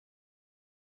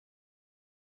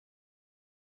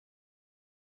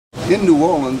In New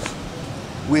Orleans,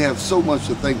 we have so much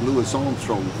to thank Louis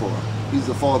Armstrong for. He's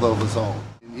the father of us all.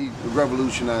 And he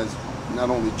revolutionized not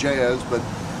only jazz, but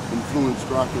influenced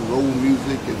rock and roll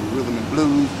music and rhythm and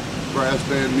blues, brass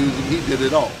band music. He did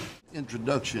it all.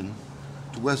 Introduction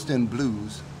to West End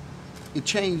blues, it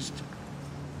changed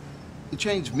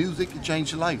music, it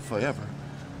changed life forever.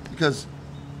 Because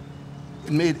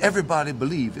it made everybody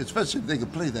believe, especially if they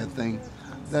could play that thing,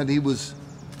 that he was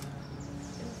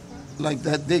like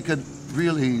that, they could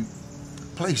really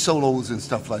play solos and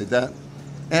stuff like that.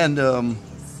 And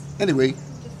anyway,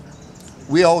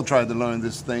 we all tried to learn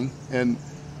this thing, and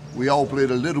we all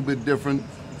played a little bit different.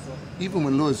 Even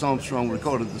when Louis Armstrong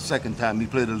recorded the second time, he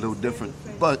played a little different.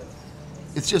 But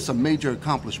it's just a major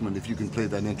accomplishment if you can play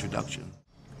that introduction.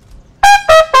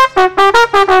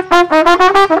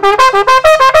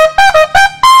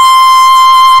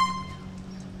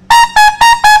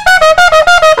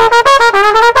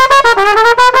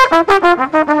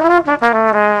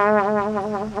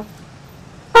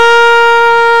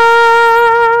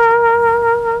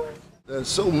 There's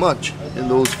so much in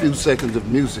those few seconds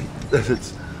of music that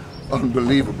it's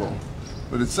unbelievable.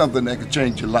 But it's something that could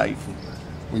change your life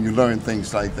when you learn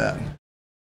things like that.